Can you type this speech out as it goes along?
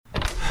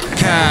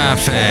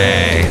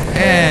cafe.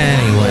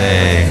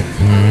 Anyway,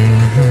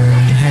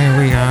 here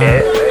we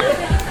are.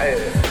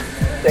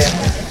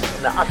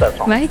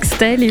 Mike's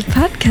Daily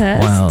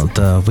Podcast. Well,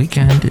 the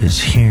weekend is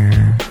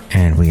here,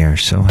 and we are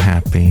so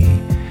happy.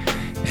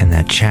 And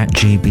that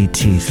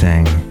ChatGPT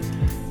thing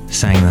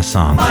sang the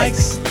song.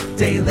 Mike's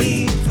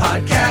Daily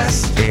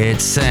Podcast.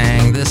 It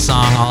sang this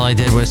song. All I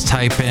did was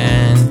type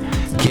in,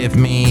 give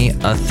me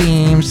a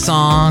theme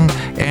song,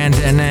 and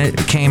then it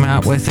came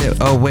out with it.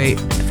 Oh,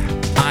 wait,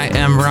 I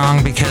am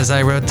wrong because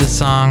I wrote this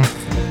song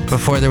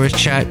before there was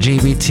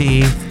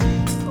ChatGPT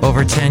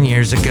over 10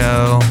 years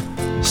ago.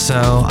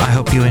 So I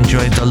hope you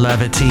enjoyed the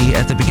levity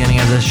at the beginning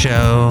of the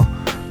show.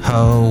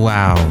 Oh,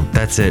 wow.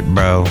 That's it,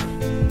 bro.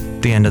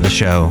 The end of the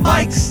show.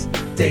 Mike's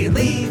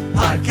Daily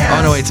Podcast.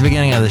 Oh, no, wait. It's the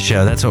beginning of the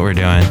show. That's what we're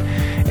doing.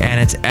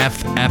 And it's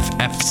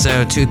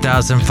so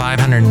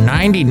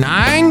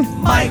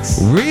 2,599?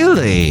 Mike's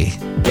Really?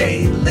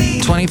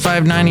 Daily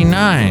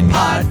 $25.99.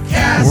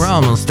 Podcast. We're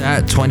almost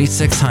at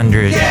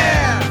 2,600.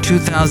 Yeah.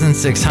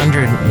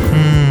 2,600.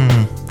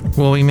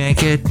 Will we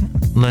make it?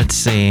 Let's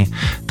see.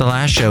 The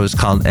last show was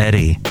called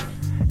Eddie,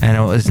 and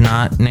it was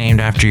not named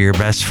after your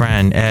best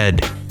friend,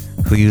 Ed,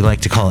 who you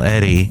like to call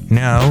Eddie.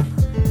 No,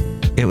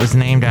 it was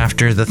named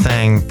after the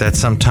thing that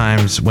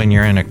sometimes when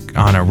you're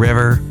on a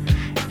river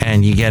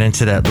and you get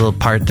into that little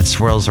part that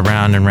swirls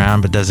around and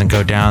around but doesn't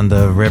go down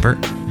the river,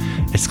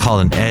 it's called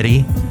an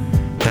eddy.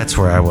 That's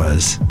where I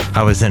was.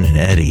 I was in an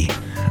eddy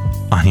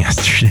on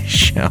yesterday's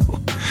show.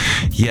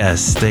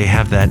 Yes, they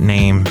have that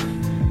name.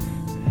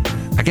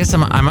 I guess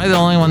am I the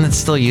only one that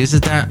still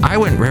uses that? I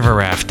went river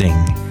rafting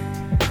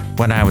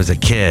when I was a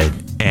kid,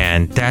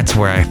 and that's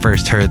where I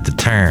first heard the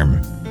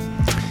term.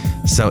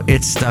 So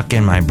it's stuck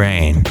in my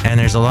brain. And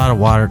there's a lot of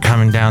water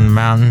coming down the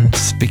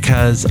mountains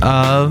because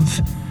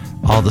of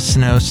all the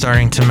snow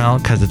starting to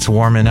melt because it's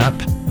warming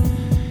up.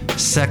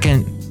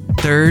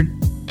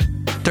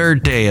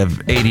 Third day of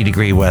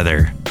 80-degree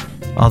weather.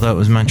 Although it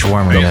was much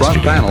warmer yesterday.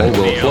 The front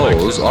panel will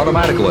close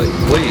automatically.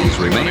 Please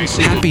remain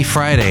seated. Happy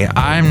Friday.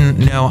 I'm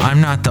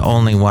not the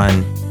only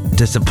one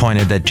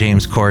disappointed that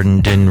James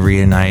Corden didn't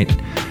reunite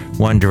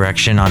One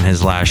Direction on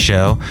his last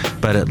show,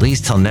 but at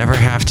least he'll never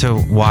have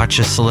to watch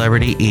a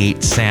celebrity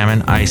eat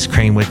salmon ice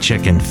cream with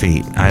chicken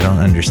feet. I don't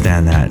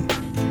understand that.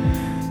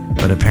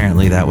 But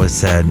apparently that was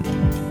said,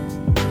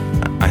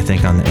 I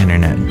think, on the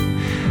internet.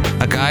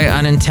 A guy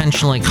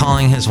unintentionally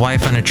calling his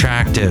wife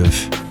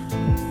unattractive.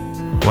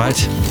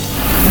 What?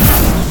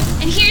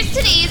 And here's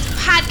today's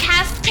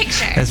podcast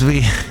picture. As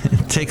we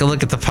take a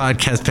look at the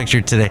podcast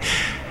picture today,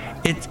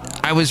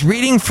 I was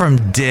reading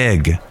from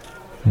Digg,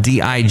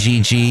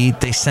 D-I-G-G.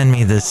 They send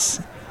me this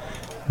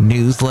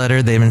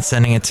newsletter. They've been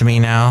sending it to me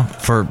now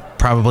for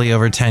probably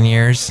over 10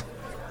 years.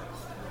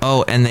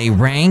 Oh, and they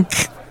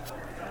rank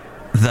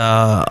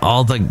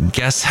all the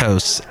guest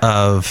hosts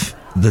of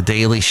The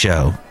Daily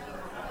Show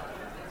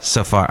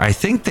so far. I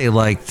think they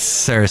liked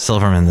Sarah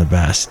Silverman the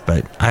best,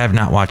 but I have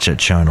not watched that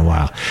show in a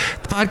while.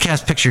 The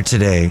podcast picture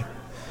today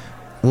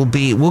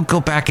we'll go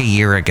back a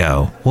year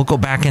ago. We'll go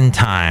back in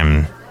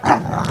time.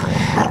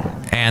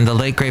 And the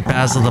late great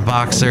Basil the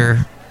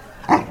Boxer,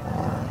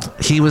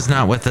 he was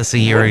not with us a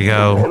year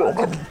ago,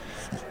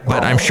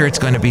 but I'm sure it's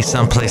going to be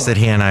someplace that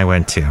he and I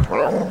went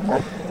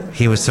to.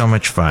 He was so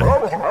much fun.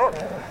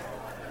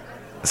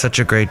 Such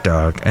a great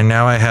dog. And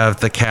now I have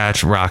the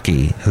cat,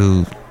 Rocky,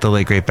 who the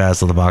late great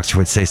Basil the Boxer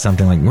would say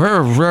something like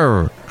 "rrr,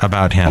 rrr"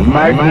 about him.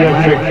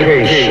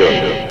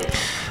 Magnification.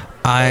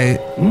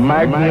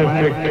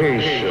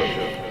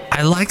 Magnification.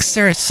 I like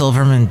Sarah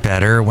Silverman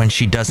better when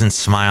she doesn't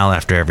smile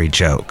after every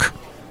joke.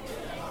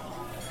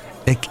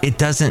 It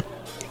doesn't...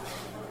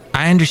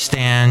 I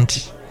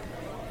understand,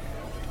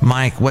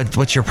 Mike,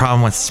 what's your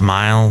problem with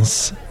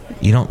smiles?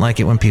 You don't like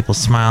it when people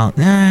smile?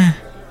 Nah.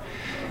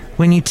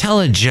 When you tell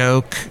a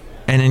joke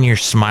and then you're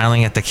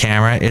smiling at the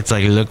camera, it's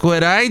like, look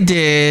what I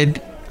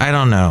did. I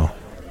don't know.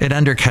 It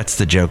undercuts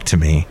the joke to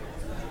me.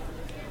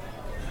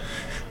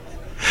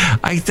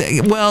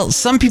 Well,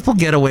 some people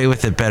get away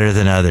with it better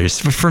than others.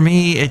 But for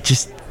me, it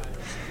just...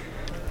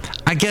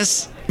 I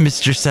guess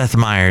Mr. Seth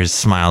Meyers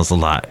smiles a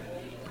lot.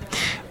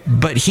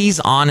 But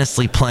he's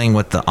honestly playing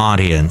with the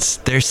audience.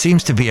 There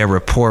seems to be a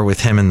rapport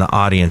with him and the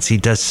audience. He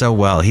does so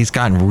well. He's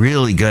gotten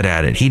really good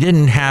at it. He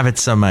didn't have it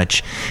so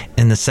much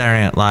in the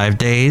Saturday Night Live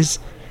days.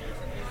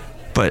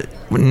 But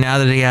now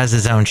that he has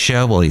his own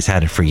show, well, he's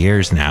had it for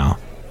years now.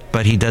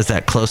 But he does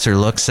that closer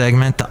look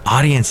segment. The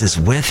audience is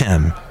with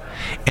him.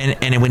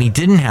 And when he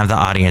didn't have the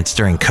audience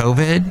during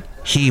COVID,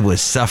 he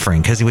was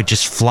suffering because he would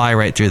just fly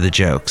right through the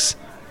jokes.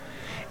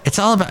 It's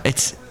all about...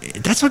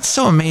 That's what's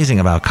so amazing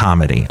about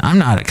comedy. I'm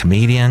not a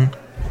comedian.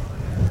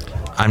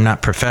 I'm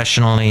not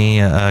professionally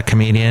a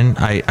comedian.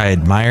 I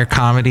admire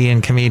comedy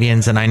and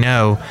comedians, and I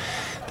know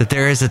that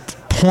there is a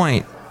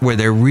point where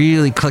they're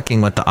really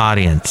clicking with the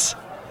audience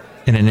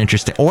in an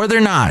interesting... Or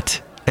they're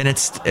not. And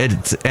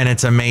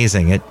it's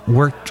amazing. It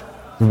worked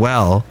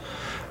well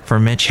for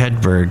Mitch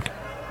Hedberg.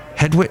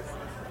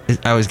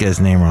 I always get his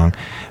name wrong.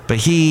 But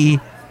he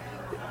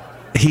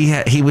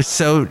was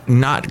so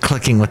not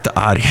clicking with the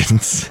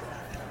audience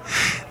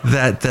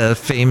that the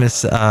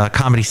famous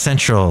Comedy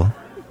Central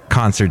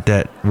concert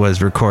that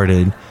was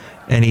recorded,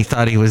 and he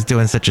thought he was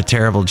doing such a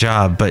terrible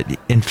job, but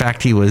in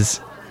fact he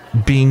was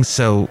being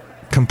so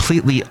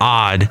completely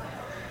odd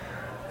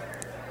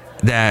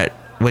that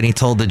when he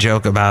told the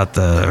joke about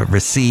the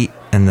receipt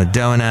and the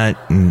donut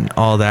and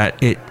all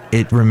that,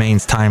 it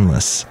remains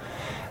timeless,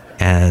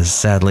 as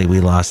sadly we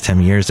lost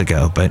him years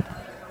ago. But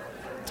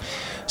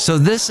so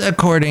this,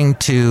 according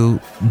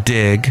to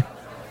Dig,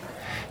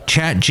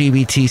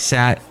 ChatGPT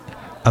sat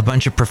a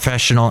bunch of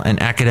professional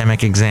and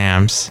academic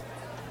exams,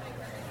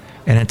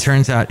 and it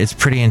turns out it's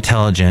pretty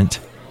intelligent.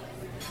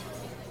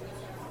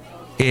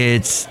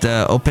 It's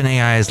the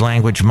OpenAI's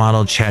language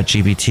model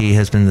ChatGPT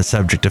has been the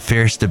subject of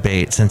fierce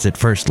debate since it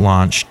first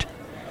launched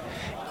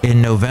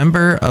in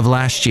November of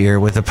last year,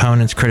 with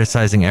opponents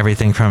criticizing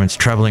everything from its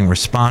troubling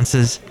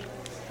responses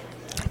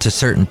to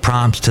certain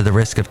prompts to the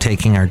risk of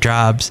taking our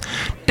jobs.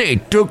 They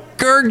took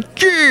our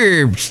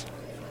jobs.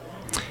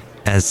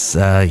 As,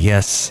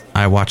 yes,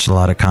 I watched a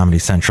lot of Comedy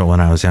Central when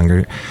I was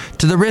younger.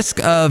 To the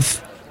risk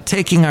of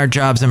taking our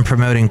jobs and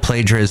promoting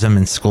plagiarism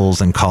in schools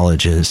and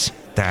colleges.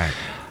 That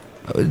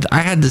I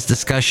had this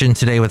discussion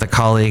today with a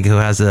colleague who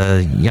has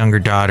a younger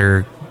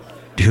daughter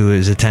who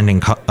is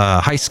attending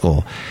high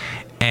school,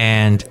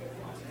 and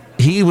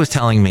he was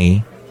telling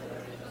me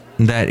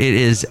that it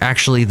is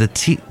actually the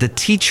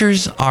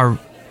teachers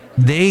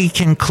they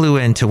can clue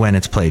into when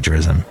it's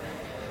plagiarism.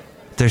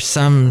 There's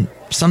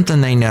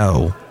something they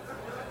know.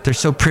 They're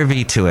so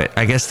privy to it.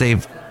 I guess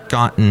they've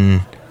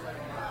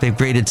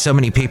graded so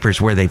many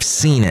papers where they've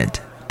seen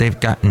it. They've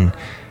gotten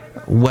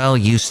well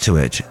used to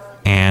it.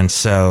 And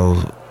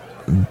so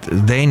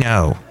they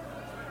know.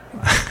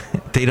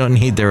 They don't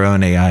need their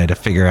own AI to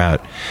figure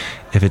out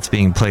if it's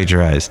being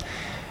plagiarized.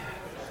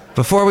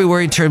 Before we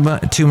worry too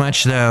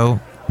much, though,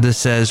 this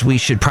says we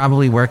should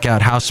probably work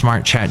out how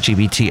smart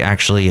ChatGPT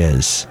actually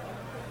is.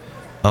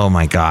 Oh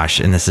my gosh.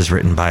 And this is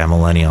written by a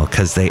millennial,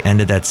 because they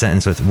ended that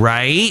sentence with,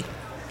 right?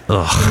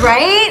 Ugh.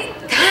 Right?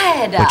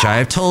 God. Which I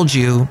have told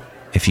you,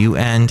 if you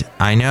end,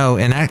 I know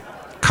in that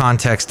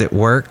context it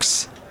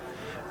works,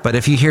 but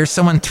if you hear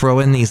someone throw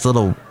in these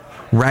little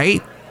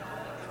right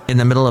in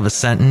the middle of a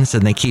sentence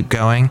and they keep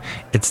going,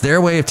 it's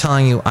their way of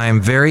telling you, I am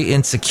very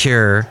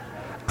insecure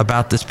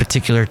about this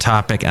particular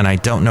topic and I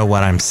don't know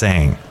what I'm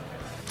saying.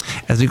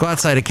 As we go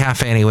outside a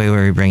cafe anyway,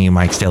 where we bring you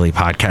Mike's Daily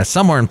Podcast,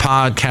 somewhere in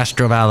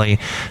Podcastro Valley,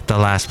 the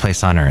last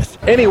place on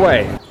earth.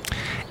 Anyway,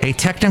 a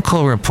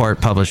technical report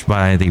published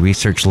by the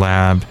research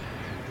lab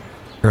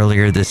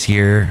earlier this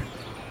year.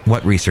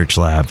 What research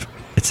lab?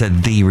 It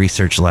said the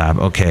research lab.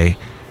 Okay.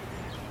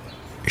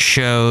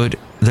 Showed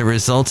the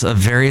results of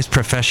various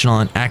professional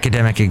and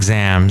academic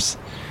exams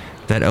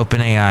that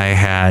OpenAI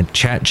had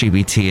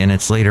ChatGPT and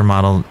its later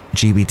model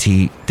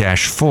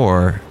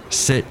GPT-4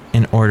 sit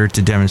in order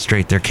to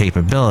demonstrate their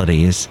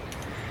capabilities.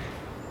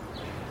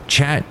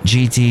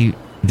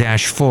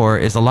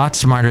 ChatGPT-4 is a lot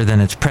smarter than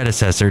its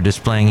predecessor,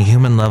 displaying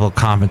human-level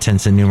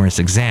competence in numerous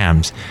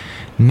exams.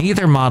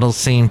 Neither model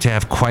seem to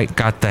have quite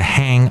got the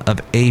hang of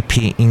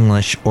AP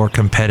English or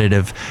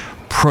competitive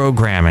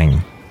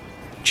programming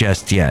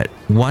just yet.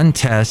 One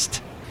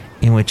test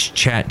in which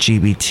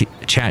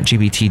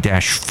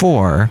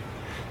ChatGPT-4,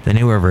 the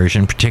newer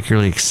version,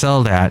 particularly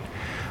excelled at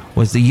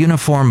was the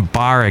uniform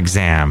bar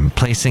exam,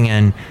 placing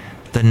in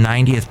the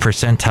 90th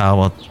percentile,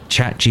 while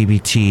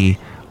ChatGPT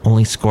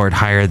only scored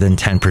higher than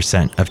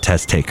 10% of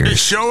test takers.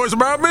 This show is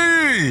about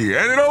me,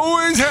 and it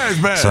always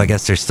has been. So I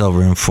guess there's still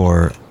room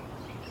for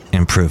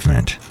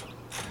improvement.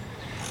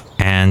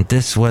 And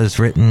this was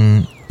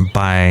written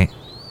by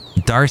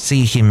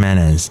Darcy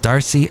Jimenez.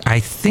 Darcy,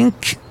 I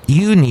think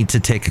you need to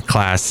take a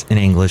class in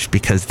English,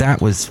 because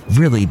that was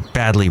really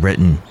badly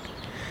written.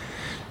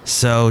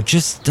 So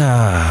just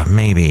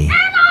maybe.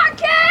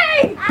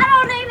 Anarchy! I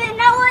don't even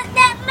know what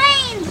that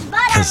means, but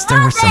because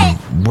there were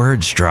some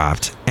words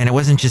dropped, and it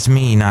wasn't just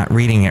me not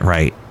reading it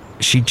right.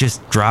 She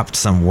just dropped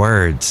some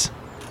words.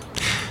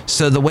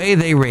 So the way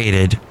they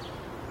rated,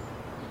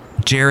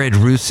 Jared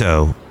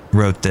Russo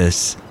wrote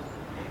this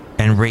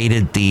and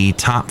rated the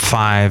top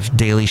 5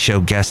 Daily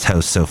Show guest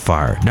hosts so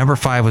far. Number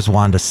 5 was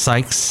Wanda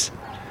Sykes.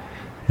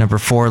 Number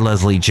 4,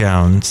 Leslie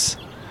Jones.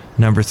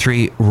 Number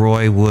 3,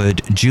 Roy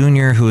Wood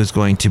Jr., who is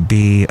going to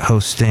be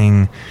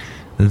hosting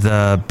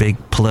the big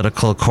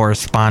political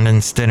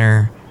correspondence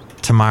dinner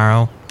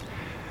tomorrow.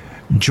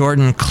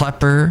 Jordan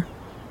Klepper.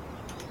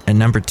 And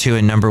number 2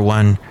 and number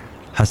 1,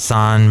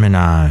 Hassan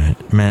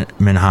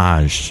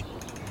Minhaj.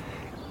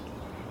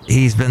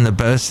 He's been the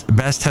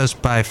best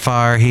host by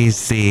far.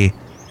 He's the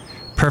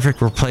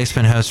perfect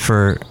replacement host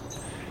for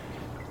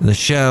the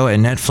show,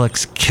 and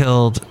Netflix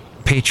killed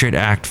Patriot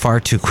Act far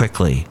too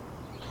quickly,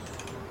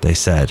 they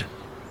said.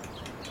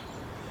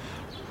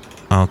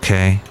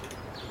 Okay.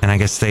 And I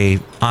guess they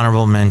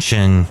honorable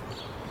mention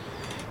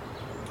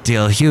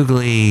D.L.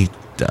 Hughley,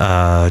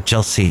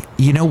 Chelsea.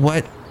 You know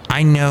what?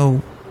 I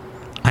know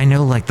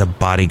like The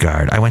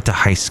Bodyguard. I went to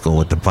high school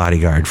with The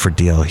Bodyguard for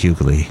D.L.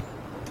 Hughley.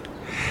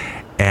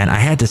 And I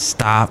had to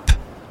stop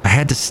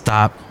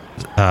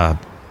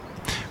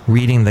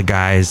reading the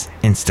guy's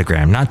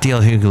Instagram. Not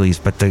D.L. Hughley's,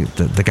 but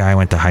the guy I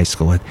went to high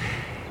school with.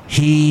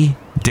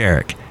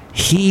 Derek,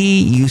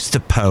 he used to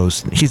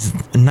post. He's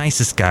the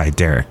nicest guy,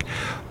 Derek.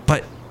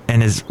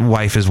 And his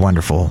wife is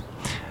wonderful.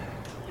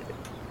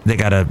 They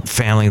got a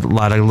family, a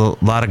lot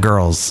of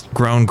girls,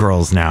 grown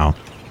girls now.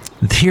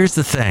 Here's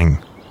the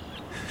thing.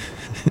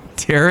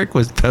 Derek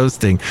was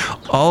posting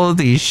all of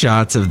these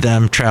shots of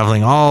them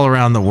traveling all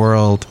around the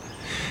world.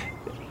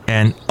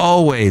 And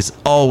always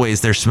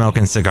they're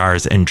smoking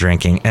cigars and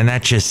drinking. And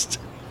that just...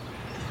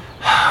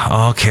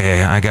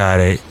 Okay, I got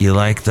it. You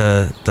like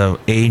the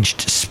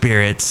aged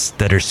spirits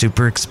that are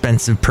super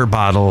expensive per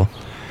bottle.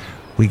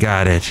 We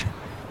got it.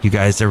 You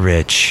guys are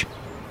rich.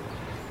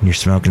 And you're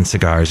smoking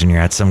cigars and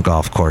you're at some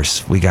golf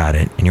course. We got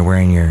it. And you're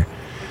wearing your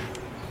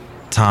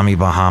Tommy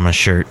Bahama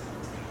shirt.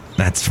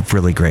 That's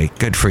really great.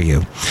 Good for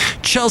you.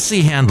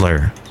 Chelsea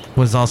Handler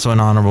was also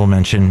an honorable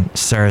mention.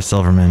 Sarah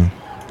Silverman.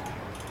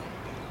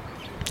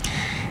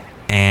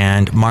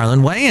 And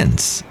Marlon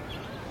Wayans.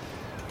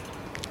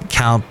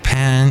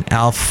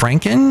 Al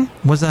Franken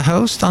was a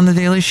host on The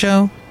Daily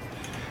Show.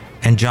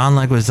 And John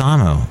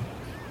Leguizamo.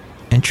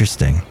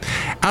 Interesting.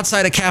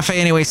 Outside a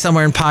cafe anyway,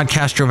 somewhere in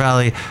Podcastro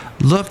Valley.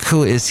 Look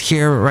who is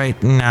here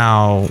right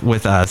now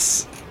with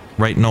us.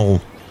 Right,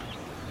 Noel.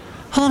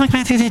 Hello, Mike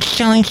Matthews. It's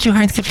Jolene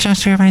Stewart, gift shop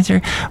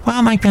supervisor.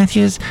 Well, Mike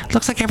Matthews,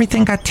 looks like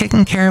everything got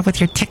taken care of with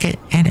your ticket,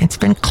 and it's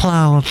been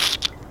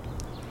closed.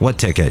 What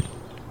ticket?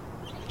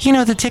 You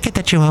know, the ticket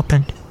that you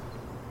opened.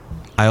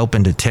 I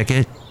opened a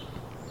ticket?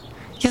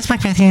 Yes,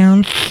 Mike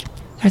Matthews.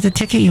 There's a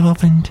ticket you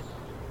opened.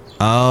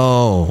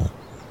 Oh.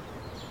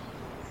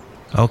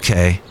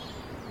 Okay.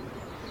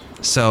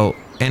 So,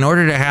 in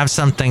order to have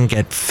something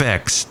get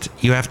fixed,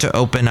 you have to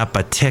open up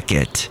a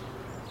ticket.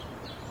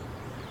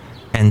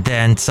 And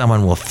then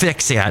someone will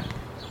fix it.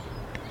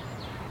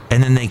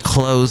 And then they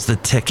close the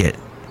ticket.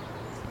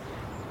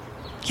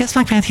 Yes,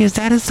 Mike Matthews,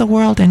 that is the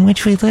world in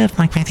which we live,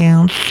 Mike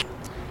Matthews.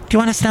 Do you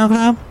want a snow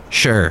globe?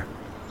 Sure.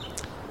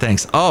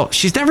 Thanks. Oh,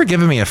 she's never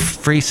given me a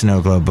free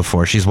snow globe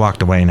before. She's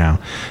walked away now.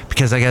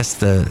 Because I guess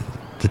the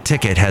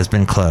ticket has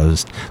been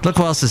closed. Look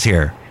who else is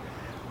here.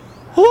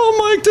 Hello,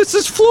 Mike. This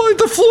is Floyd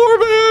the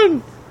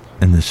Floorman.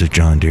 And this is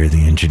John Deere,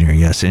 the engineer.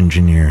 Yes,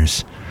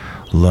 engineers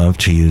love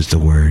to use the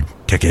word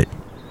ticket.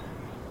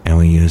 And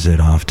we use it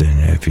often.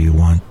 If you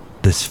want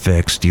this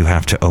fixed, you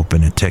have to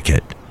open a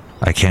ticket.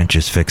 I can't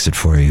just fix it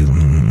for you.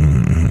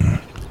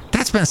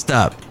 That's messed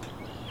up.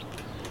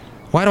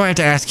 Why do I have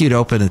to ask you to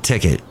open a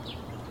ticket?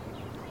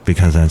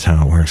 Because that's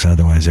how it works.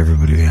 Otherwise,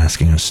 everybody would be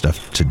asking us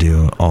stuff to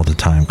do all the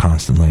time,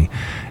 constantly.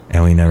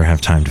 And we never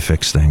have time to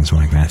fix things,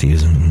 Mike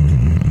Matthews.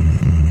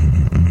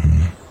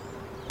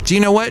 Do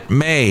you know what?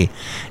 May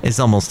is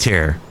almost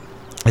here.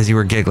 As you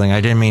were giggling.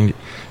 I didn't mean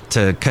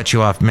to cut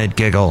you off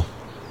mid-giggle.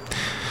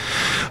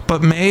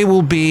 But May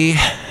will be,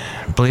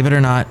 believe it or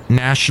not,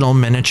 National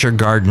Miniature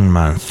Garden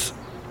Month.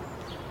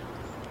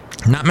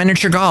 Not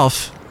miniature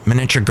golf,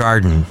 miniature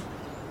garden.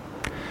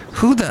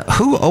 Who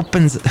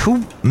opens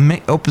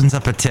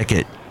up a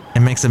ticket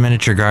and makes a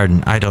miniature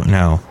garden? I don't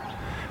know.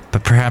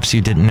 But perhaps you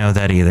didn't know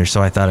that either,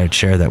 so I thought I'd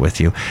share that with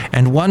you.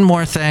 And one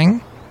more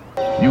thing.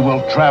 You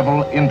will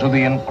travel into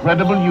the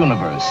incredible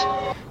universe.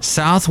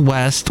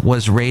 Southwest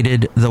was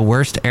rated the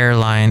worst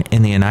airline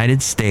in the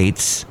United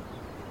States.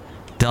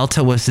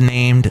 Delta was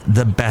named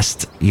the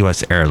best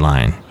U.S.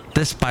 airline.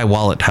 This by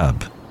Wallet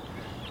Hub.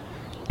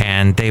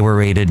 And they were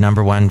rated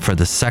number one for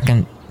the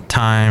second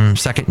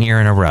year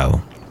in a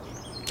row.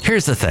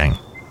 Here's the thing.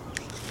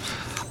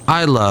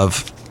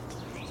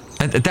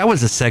 That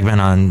was a segment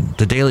on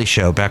The Daily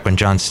Show back when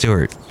Jon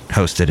Stewart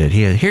hosted it.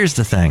 Here's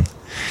the thing.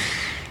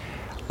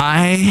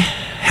 I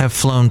have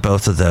flown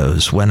both of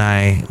those when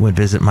I would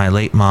visit my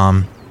late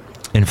mom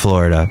in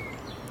Florida.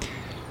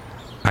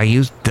 I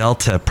used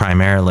Delta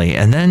primarily,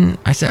 and then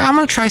I said, I'm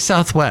going to try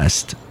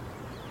Southwest.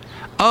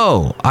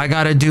 Oh, I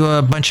got to do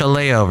a bunch of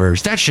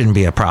layovers. That shouldn't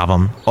be a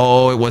problem.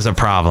 Oh, it was a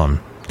problem.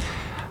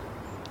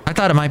 I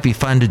thought it might be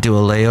fun to do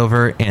a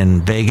layover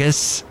in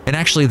Vegas, and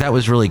actually that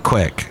was really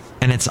quick.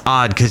 And it's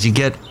odd because you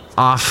get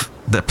off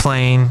the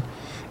plane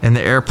in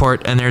the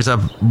airport, and there's a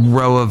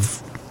row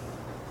of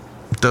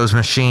those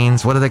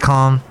machines. What do they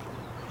call them?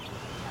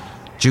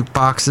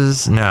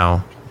 Jukeboxes?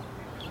 No.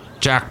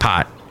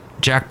 Jackpot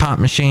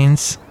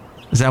machines?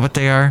 Is that what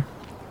they are?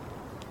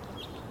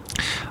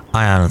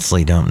 I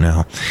honestly don't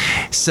know.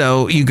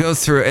 So you go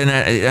through, and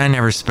I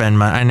never spend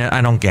money.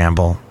 I don't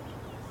gamble.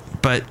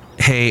 But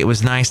hey, it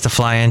was nice to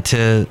fly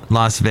into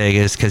Las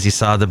Vegas because you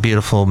saw the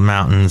beautiful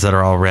mountains that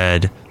are all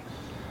red.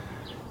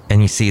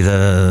 And you see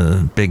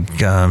the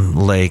big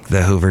lake,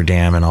 the Hoover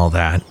Dam, and all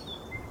that.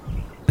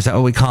 Is that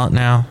what we call it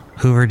now?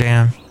 Hoover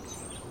Dam?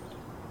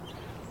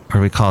 Or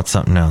do we call it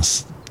something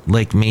else?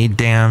 Lake Mead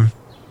Dam?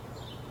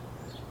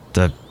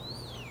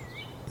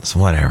 It's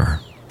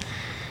whatever.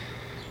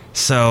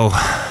 So,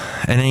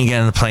 and then you get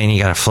on the plane, you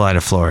got to fly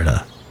to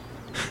Florida.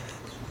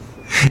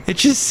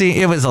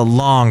 It was a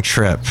long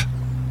trip.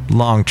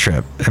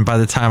 And by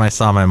the time I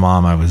saw my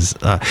mom, I was,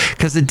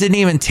 because it didn't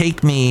even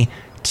take me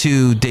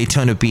to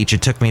Daytona Beach.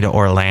 It took me to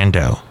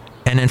Orlando.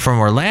 And then from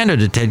Orlando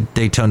to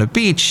Daytona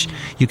Beach,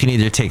 you can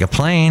either take a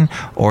plane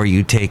or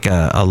you take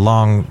a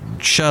long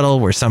shuttle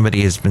where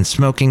somebody has been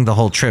smoking the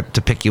whole trip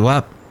to pick you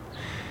up.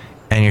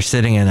 And you're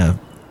sitting in a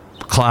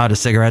cloud of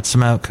cigarette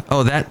smoke.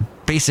 Oh,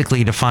 that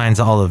basically defines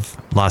all of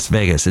Las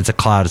Vegas. It's a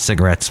cloud of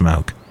cigarette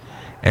smoke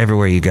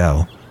everywhere you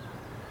go.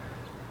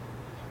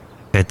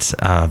 It's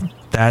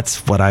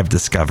that's what I've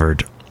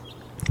discovered.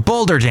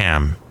 Boulder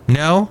Dam.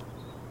 No?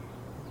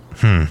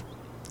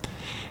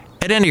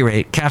 At any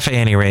rate, Cafe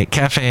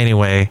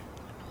Anyway,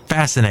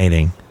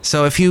 fascinating.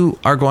 So if you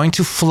are going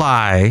to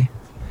fly,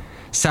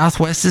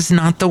 Southwest is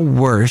not the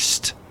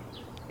worst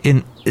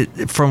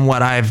from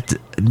what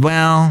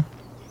well,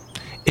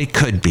 it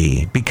could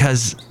be,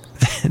 because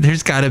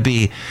there's got to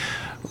be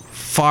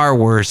far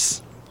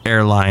worse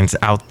airlines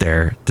out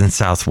there than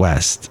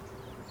Southwest.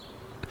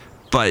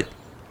 But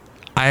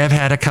I have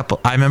had a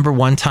couple. I remember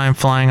one time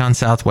flying on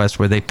Southwest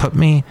where they put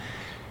me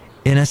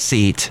in a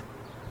seat,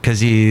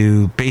 because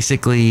you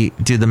basically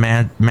do the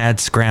mad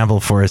scramble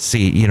for a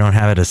seat. You don't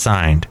have it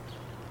assigned.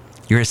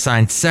 You're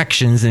assigned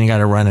sections and you got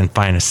to run and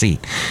find a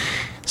seat.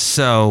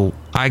 So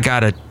I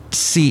got a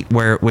seat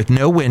with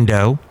no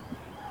window,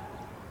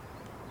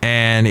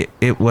 and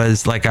it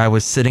was like I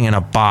was sitting in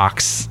a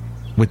box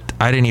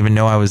I didn't even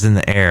know I was in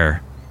the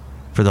air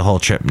for the whole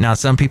trip. Now,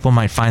 some people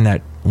might find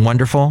that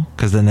wonderful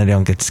because then they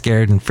don't get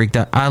scared and freaked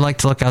out. I like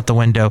to look out the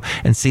window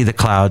and see the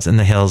clouds and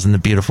the hills and the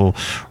beautiful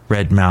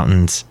red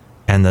mountains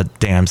and the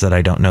dams that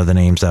I don't know the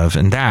names of.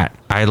 And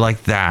I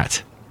like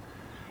that.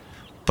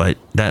 But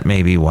that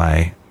may be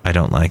why I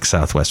don't like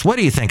Southwest. What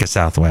do you think of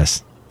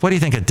Southwest? What do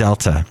you think of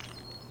Delta?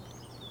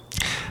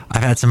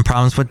 I've had some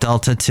problems with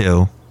Delta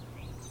too.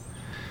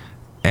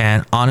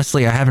 And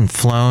honestly, I haven't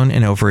flown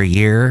in over a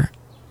year.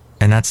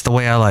 And that's the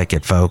way I like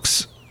it,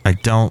 folks.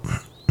 I'm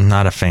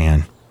not a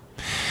fan.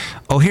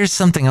 Oh, here's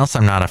something else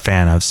I'm not a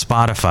fan of.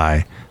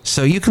 Spotify.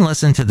 So you can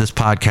listen to this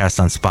podcast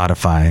on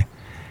Spotify.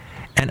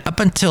 And up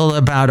until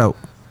about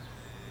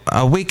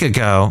a week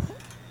ago,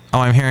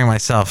 I'm hearing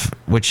myself,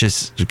 which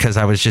is because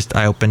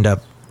I opened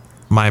up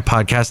my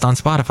podcast on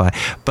Spotify.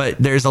 But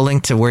there's a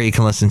link to where you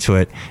can listen to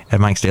it at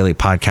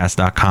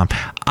mikesdailypodcast.com.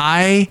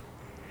 I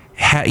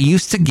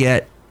used to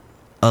get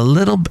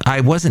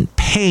I wasn't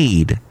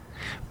paid,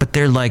 but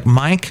they're like,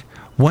 Mike,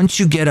 once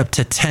you get up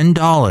to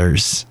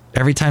 $10,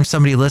 every time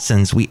somebody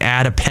listens, we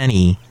add a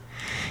penny.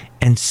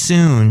 And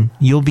soon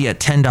you'll be at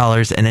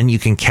 $10 and then you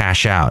can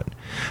cash out.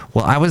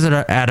 Well, I was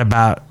at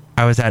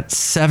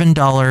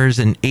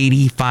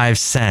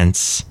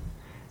 $7.85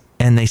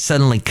 and they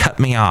suddenly cut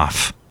me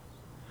off.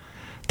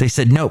 They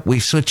said, nope,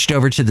 we've switched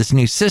over to this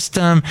new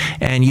system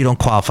and you don't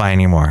qualify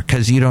anymore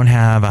because you don't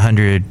have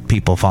 100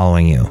 people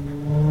following you.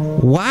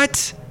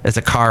 What? As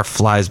a car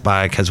flies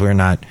by, because we're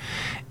not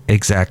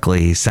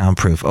exactly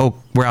soundproof. Oh,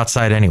 we're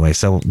outside anyway,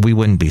 so we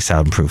wouldn't be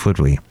soundproof, would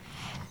we?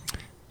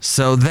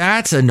 So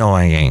that's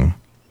annoying.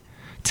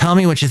 Tell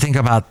me what you think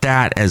about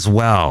that as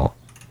well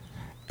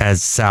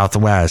as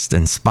Southwest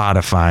and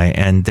Spotify.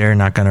 And they're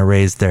not going to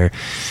raise their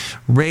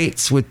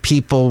rates with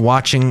people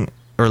watching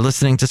or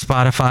listening to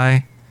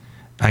Spotify.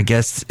 I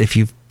guess if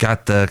you've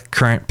got the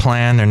current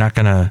plan, they're not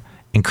going to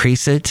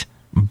increase it.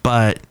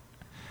 But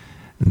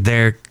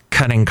they're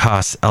cutting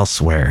costs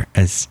elsewhere,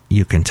 as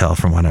you can tell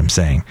from what I'm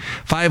saying.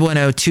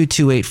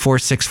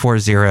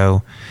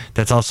 510-228-4640.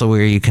 That's also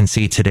where you can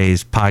see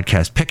today's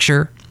podcast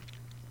picture.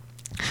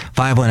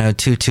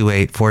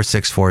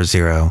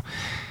 510-228-4640.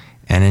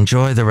 And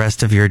enjoy the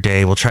rest of your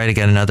day. We'll try to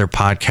get another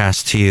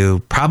podcast to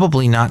you.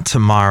 Probably not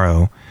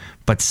tomorrow,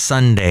 but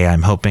Sunday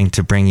I'm hoping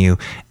to bring you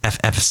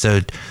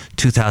episode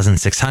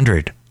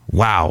 2600.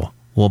 Wow.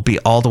 We'll be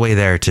all the way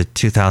there to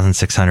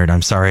 2600.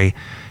 I'm sorry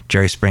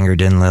Jerry Springer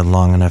didn't live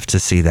long enough to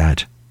see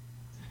that.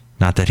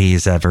 Not that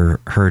he's ever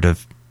heard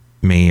of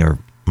me or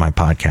my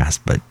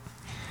podcast, but,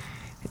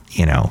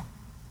 you know,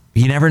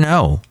 you never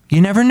know. You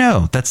never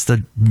know. That's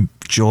the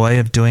joy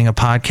of doing a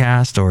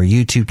podcast or a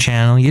YouTube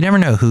channel. You never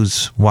know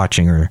who's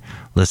watching or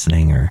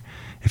listening, or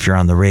if you're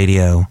on the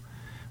radio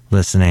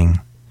listening,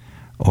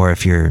 or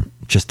if you're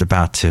just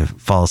about to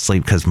fall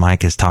asleep because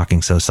Mike is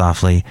talking so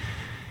softly.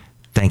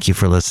 Thank you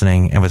for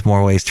listening. And with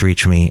more ways to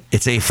reach me,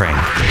 it's A-Frame.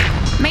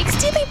 Mike's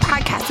Daily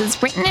Podcast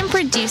is written and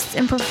produced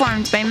and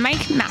performed by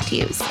Mike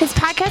Matthews. His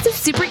podcast is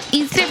super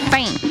easy to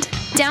find.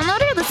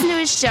 Download or listen to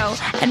his show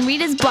and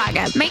read his blog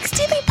at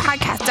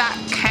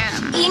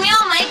mikesdailypodcast.com. Email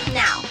Mike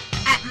now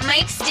at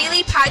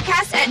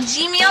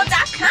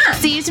mikesdailypodcast@gmail.com.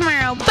 See you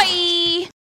tomorrow. Bye.